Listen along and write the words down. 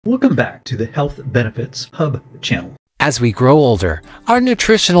Welcome back to the Health Benefits Hub channel. As we grow older, our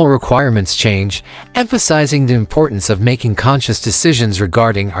nutritional requirements change, emphasizing the importance of making conscious decisions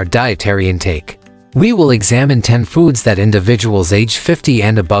regarding our dietary intake. We will examine 10 foods that individuals age 50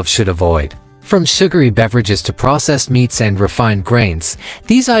 and above should avoid. From sugary beverages to processed meats and refined grains,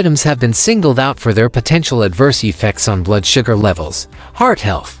 these items have been singled out for their potential adverse effects on blood sugar levels, heart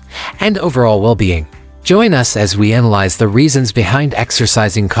health, and overall well-being. Join us as we analyze the reasons behind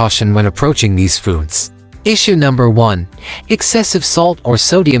exercising caution when approaching these foods. Issue number 1. Excessive salt or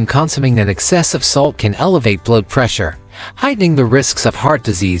sodium. Consuming an excess of salt can elevate blood pressure, heightening the risks of heart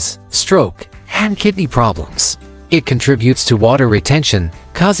disease, stroke, and kidney problems. It contributes to water retention,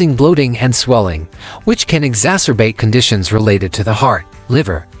 causing bloating and swelling, which can exacerbate conditions related to the heart,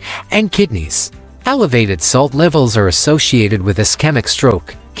 liver, and kidneys. Elevated salt levels are associated with ischemic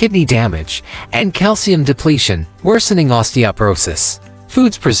stroke, kidney damage, and calcium depletion, worsening osteoporosis.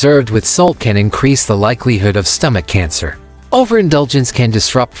 Foods preserved with salt can increase the likelihood of stomach cancer. Overindulgence can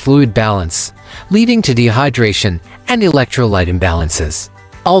disrupt fluid balance, leading to dehydration and electrolyte imbalances.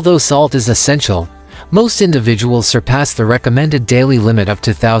 Although salt is essential, most individuals surpass the recommended daily limit of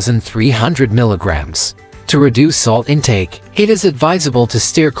 2,300 milligrams. To reduce salt intake, it is advisable to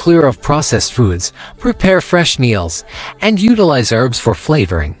steer clear of processed foods, prepare fresh meals, and utilize herbs for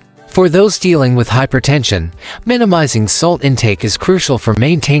flavoring. For those dealing with hypertension, minimizing salt intake is crucial for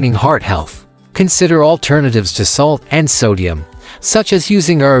maintaining heart health. Consider alternatives to salt and sodium, such as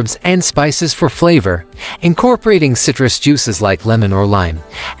using herbs and spices for flavor, incorporating citrus juices like lemon or lime,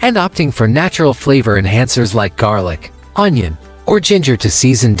 and opting for natural flavor enhancers like garlic, onion, or ginger to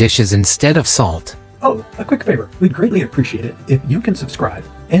season dishes instead of salt. Oh, a quick favor. We'd greatly appreciate it if you can subscribe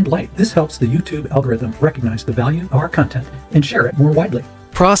and like. This helps the YouTube algorithm recognize the value of our content and share it more widely.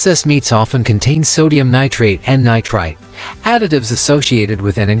 Processed meats often contain sodium nitrate and nitrite, additives associated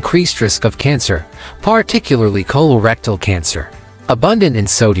with an increased risk of cancer, particularly colorectal cancer. Abundant in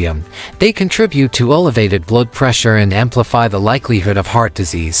sodium, they contribute to elevated blood pressure and amplify the likelihood of heart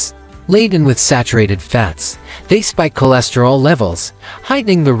disease. Laden with saturated fats, they spike cholesterol levels,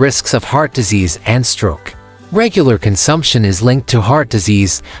 heightening the risks of heart disease and stroke. Regular consumption is linked to heart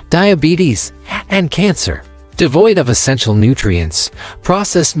disease, diabetes, and cancer. Devoid of essential nutrients,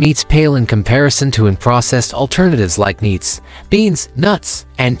 processed meats pale in comparison to unprocessed alternatives like meats, beans, nuts,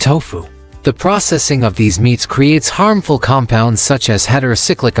 and tofu. The processing of these meats creates harmful compounds such as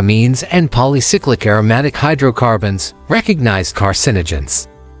heterocyclic amines and polycyclic aromatic hydrocarbons, recognized carcinogens.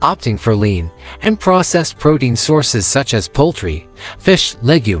 Opting for lean and processed protein sources such as poultry, fish,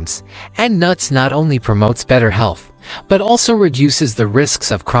 legumes, and nuts not only promotes better health, but also reduces the risks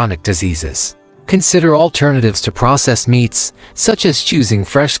of chronic diseases. Consider alternatives to processed meats, such as choosing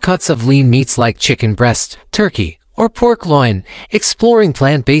fresh cuts of lean meats like chicken breast, turkey, or pork loin, exploring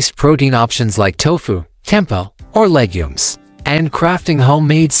plant-based protein options like tofu, tempeh, or legumes, and crafting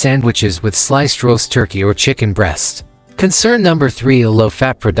homemade sandwiches with sliced roast turkey or chicken breast. Concern number 3.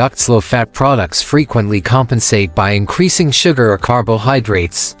 Low-fat products. Low-fat products frequently compensate by increasing sugar or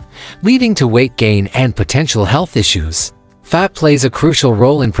carbohydrates, leading to weight gain and potential health issues. Fat plays a crucial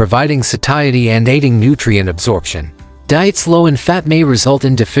role in providing satiety and aiding nutrient absorption. Diets low in fat may result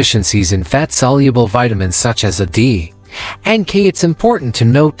in deficiencies in fat-soluble vitamins such as A, D, and K. It's important to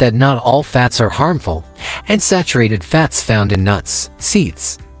note that not all fats are harmful, and saturated fats found in nuts,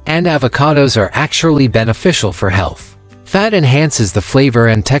 seeds, and avocados are actually beneficial for health. Fat enhances the flavor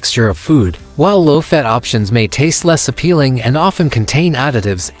and texture of food, while low-fat options may taste less appealing and often contain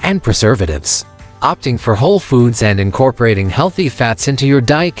additives and preservatives. Opting for whole foods and incorporating healthy fats into your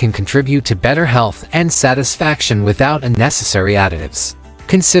diet can contribute to better health and satisfaction without unnecessary additives.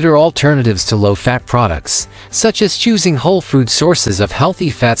 Consider alternatives to low-fat products, such as choosing whole food sources of healthy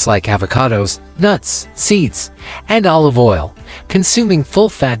fats like avocados, nuts, seeds, and olive oil, consuming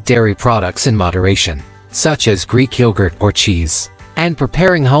full-fat dairy products in moderation, such as Greek yogurt or cheese, and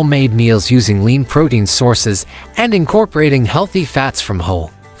preparing homemade meals using lean protein sources and incorporating healthy fats from whole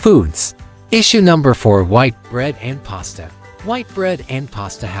foods. Issue number 4. White bread and pasta. White bread and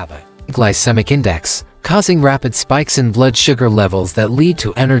pasta have a glycemic index, causing rapid spikes in blood sugar levels that lead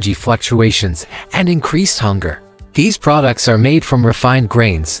to energy fluctuations and increased hunger. These products are made from refined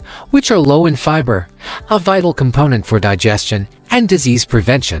grains, which are low in fiber, a vital component for digestion and disease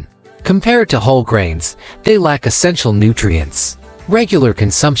prevention. Compared to whole grains, they lack essential nutrients. Regular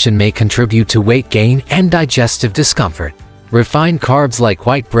consumption may contribute to weight gain and digestive discomfort. Refined carbs like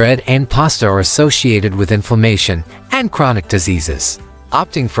white bread and pasta are associated with inflammation and chronic diseases.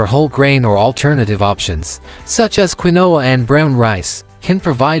 Opting for whole grain or alternative options, such as quinoa and brown rice, can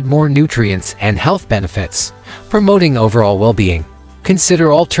provide more nutrients and health benefits, promoting overall well-being.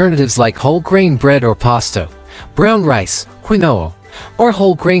 Consider alternatives like whole grain bread or pasta, brown rice, quinoa, or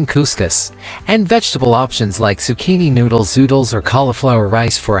whole grain couscous, and vegetable options like zucchini noodles, zoodles, or cauliflower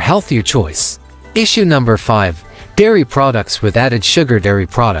rice for a healthier choice. Issue number 5. Dairy products with added sugar. Dairy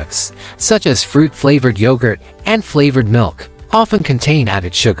products, such as fruit-flavored yogurt and flavored milk, often contain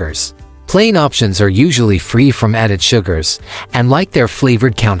added sugars. Plain options are usually free from added sugars, and like their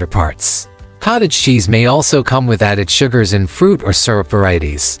flavored counterparts. Cottage cheese may also come with added sugars in fruit or syrup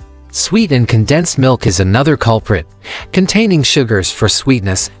varieties. Sweetened condensed milk is another culprit, containing sugars for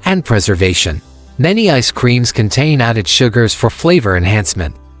sweetness and preservation. Many ice creams contain added sugars for flavor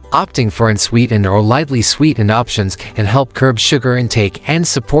enhancement. Opting for unsweetened or lightly sweetened options can help curb sugar intake and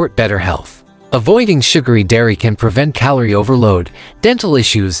support better health. Avoiding sugary dairy can prevent calorie overload, dental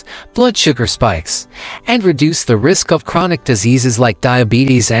issues, blood sugar spikes, and reduce the risk of chronic diseases like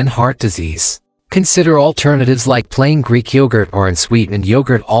diabetes and heart disease. Consider alternatives like plain Greek yogurt or unsweetened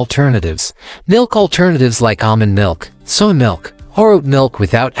yogurt alternatives, milk alternatives like almond milk, soy milk, or oat milk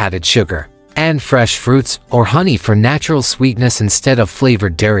without added sugar, and fresh fruits or honey for natural sweetness instead of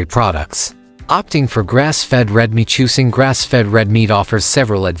flavored dairy products. Opting for grass-fed red meat. Choosing grass-fed red meat offers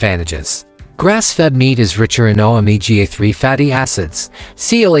several advantages. Grass-fed meat is richer in omega-3 fatty acids,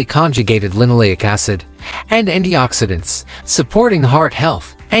 CLA-conjugated linoleic acid, and antioxidants, supporting heart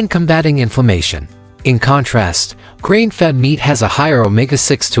health and combating inflammation. In contrast, grain-fed meat has a higher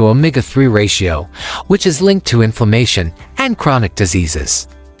omega-6 to omega-3 ratio, which is linked to inflammation and chronic diseases.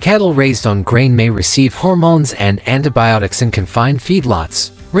 Cattle raised on grain may receive hormones and antibiotics in confined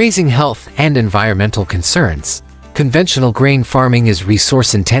feedlots, raising health and environmental concerns. Conventional grain farming is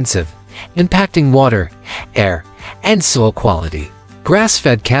resource-intensive, impacting water, air, and soil quality.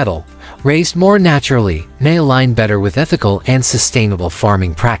 Grass-fed cattle, raised more naturally, may align better with ethical and sustainable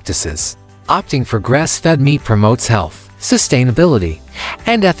farming practices. Opting for grass-fed meat promotes health, sustainability,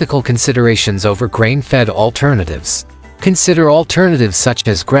 and ethical considerations over grain-fed alternatives. Consider alternatives such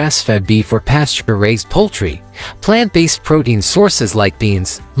as grass-fed beef or pasture-raised poultry, plant-based protein sources like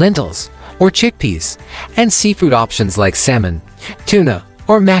beans, lentils, or chickpeas, and seafood options like salmon, tuna,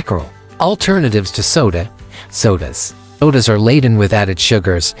 or mackerel. Alternatives to sodas. Sodas are laden with added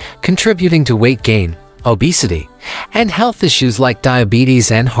sugars, contributing to weight gain, obesity, and health issues like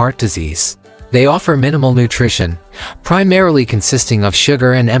diabetes and heart disease. They offer minimal nutrition, primarily consisting of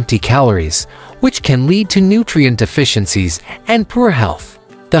sugar and empty calories, which can lead to nutrient deficiencies and poor health.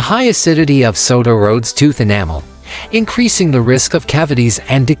 The high acidity of soda erodes tooth enamel, increasing the risk of cavities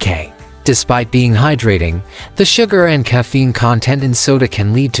and decay. Despite being hydrating, the sugar and caffeine content in soda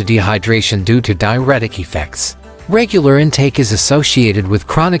can lead to dehydration due to diuretic effects. Regular intake is associated with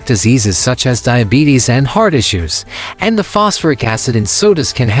chronic diseases such as diabetes and heart issues, and the phosphoric acid in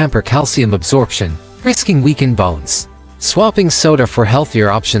sodas can hamper calcium absorption, risking weakened bones. Swapping soda for healthier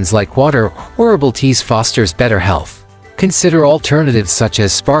options like water or herbal teas fosters better health. Consider alternatives such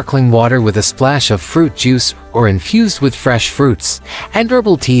as sparkling water with a splash of fruit juice or infused with fresh fruits, and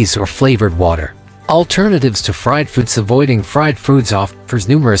herbal teas or flavored water. Alternatives to fried foods. Avoiding fried foods offers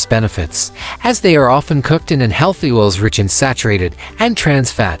numerous benefits, as they are often cooked in unhealthy oils rich in saturated and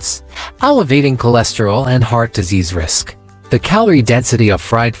trans fats, elevating cholesterol and heart disease risk. The calorie density of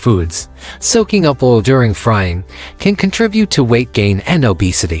fried foods, soaking up oil during frying, can contribute to weight gain and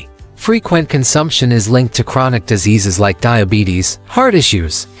obesity. Frequent consumption is linked to chronic diseases like diabetes, heart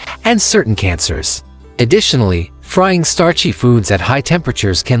issues, and certain cancers. Additionally, frying starchy foods at high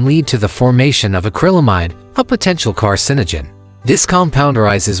temperatures can lead to the formation of acrylamide, a potential carcinogen. This compound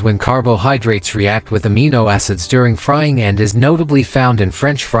arises when carbohydrates react with amino acids during frying and is notably found in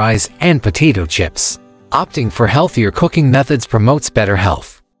French fries and potato chips. Opting for healthier cooking methods promotes better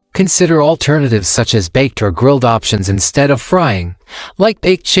health. Consider alternatives such as baked or grilled options instead of frying, like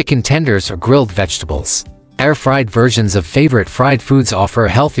baked chicken tenders or grilled vegetables. Air-fried versions of favorite fried foods offer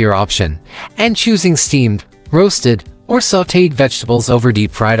a healthier option, and choosing steamed, roasted, or sautéed vegetables over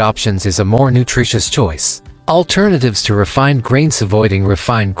deep-fried options is a more nutritious choice. Alternatives to refined grains. Avoiding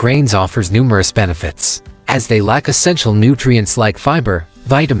refined grains offers numerous benefits, as they lack essential nutrients like fiber,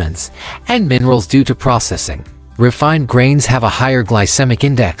 vitamins, and minerals due to processing. Refined grains have a higher glycemic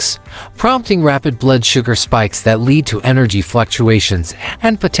index, prompting rapid blood sugar spikes that lead to energy fluctuations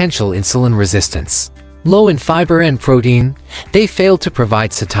and potential insulin resistance. Low in fiber and protein, they fail to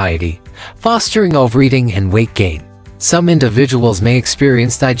provide satiety, fostering overeating and weight gain. Some individuals may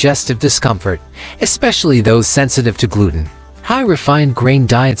experience digestive discomfort, especially those sensitive to gluten. High refined grain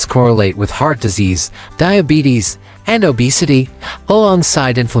diets correlate with heart disease, diabetes, and obesity,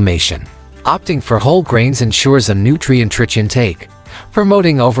 alongside inflammation. Opting for whole grains ensures a nutrient-rich intake,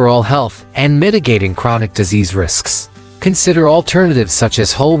 promoting overall health and mitigating chronic disease risks. Consider alternatives such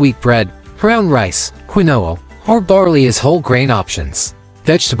as whole wheat bread, brown rice, quinoa, or barley as whole grain options.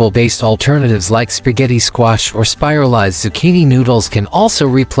 Vegetable-based alternatives like spaghetti squash or spiralized zucchini noodles can also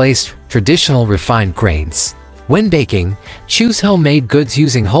replace traditional refined grains. When baking, choose homemade goods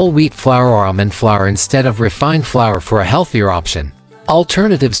using whole wheat flour or almond flour instead of refined flour for a healthier option.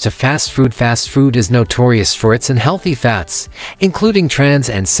 Alternatives to fast food. Fast food is notorious for its unhealthy fats, including trans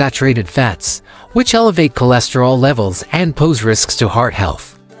and saturated fats, which elevate cholesterol levels and pose risks to heart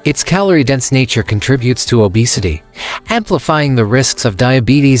health. Its calorie-dense nature contributes to obesity, amplifying the risks of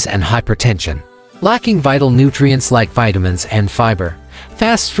diabetes and hypertension. Lacking vital nutrients like vitamins and fiber,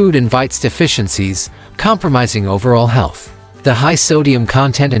 fast food invites deficiencies, compromising overall health. The high sodium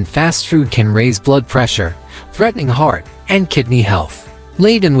content in fast food can raise blood pressure, threatening heart and kidney health.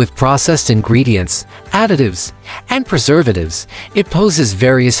 Laden with processed ingredients, additives, and preservatives, it poses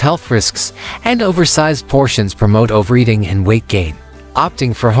various health risks, and oversized portions promote overeating and weight gain.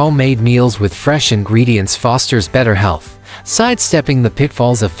 Opting for homemade meals with fresh ingredients fosters better health, sidestepping the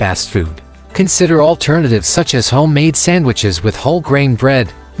pitfalls of fast food. Consider alternatives such as homemade sandwiches with whole grain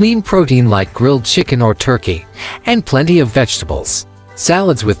bread, lean protein like grilled chicken or turkey, and plenty of vegetables.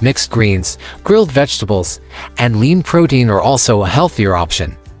 Salads with mixed greens, grilled vegetables, and lean protein are also a healthier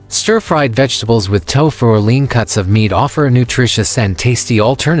option. Stir-fried vegetables with tofu or lean cuts of meat offer a nutritious and tasty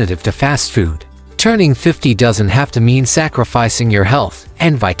alternative to fast food. Turning 50 doesn't have to mean sacrificing your health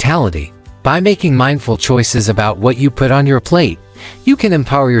and vitality. By making mindful choices about what you put on your plate, you can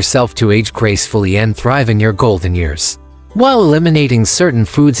empower yourself to age gracefully and thrive in your golden years. While eliminating certain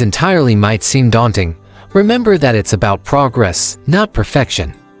foods entirely might seem daunting, remember that it's about progress, not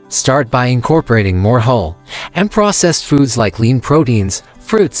perfection. Start by incorporating more whole and processed foods like lean proteins,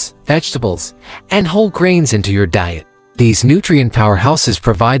 fruits, vegetables, and whole grains into your diet. These nutrient powerhouses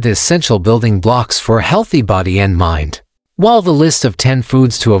provide the essential building blocks for a healthy body and mind. While the list of 10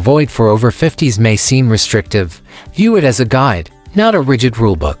 foods to avoid for over 50s may seem restrictive, view it as a guide, not a rigid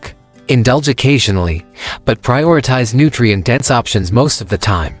rulebook. Indulge occasionally, but prioritize nutrient-dense options most of the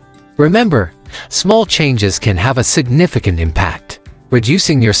time. Remember, small changes can have a significant impact.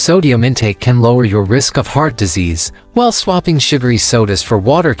 Reducing your sodium intake can lower your risk of heart disease, while swapping sugary sodas for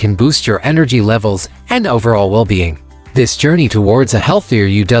water can boost your energy levels and overall well-being. This journey towards a healthier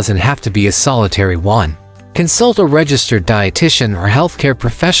you doesn't have to be a solitary one. Consult a registered dietitian or healthcare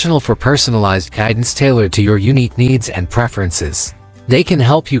professional for personalized guidance tailored to your unique needs and preferences. They can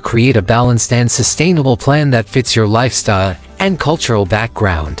help you create a balanced and sustainable plan that fits your lifestyle and cultural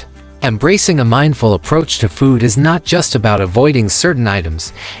background. Embracing a mindful approach to food is not just about avoiding certain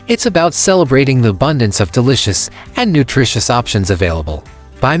items, it's about celebrating the abundance of delicious and nutritious options available.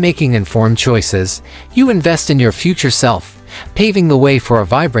 By making informed choices, you invest in your future self, paving the way for a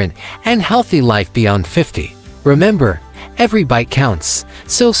vibrant and healthy life beyond 50. Remember, every bite counts,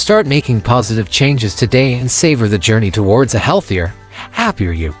 so start making positive changes today and savor the journey towards a healthier,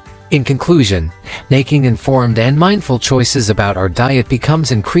 happier you. In conclusion, making informed and mindful choices about our diet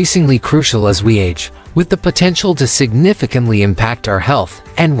becomes increasingly crucial as we age, with the potential to significantly impact our health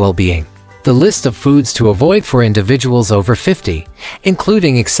and well-being. The list of foods to avoid for individuals over 50,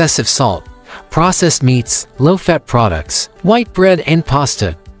 including excessive salt, processed meats, low-fat products, white bread and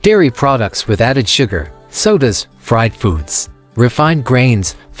pasta, dairy products with added sugar, sodas, fried foods, refined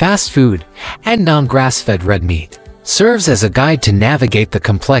grains, fast food, and non-grass-fed red meat, serves as a guide to navigate the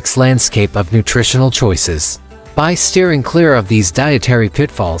complex landscape of nutritional choices. By steering clear of these dietary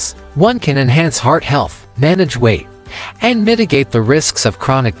pitfalls, one can enhance heart health, manage weight, and mitigate the risks of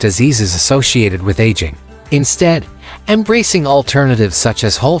chronic diseases associated with aging. Instead, embracing alternatives such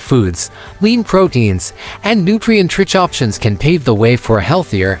as whole foods, lean proteins, and nutrient-rich options can pave the way for a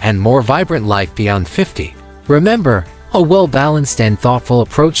healthier and more vibrant life beyond 50. Remember, a well-balanced and thoughtful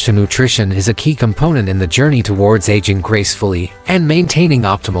approach to nutrition is a key component in the journey towards aging gracefully and maintaining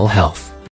optimal health.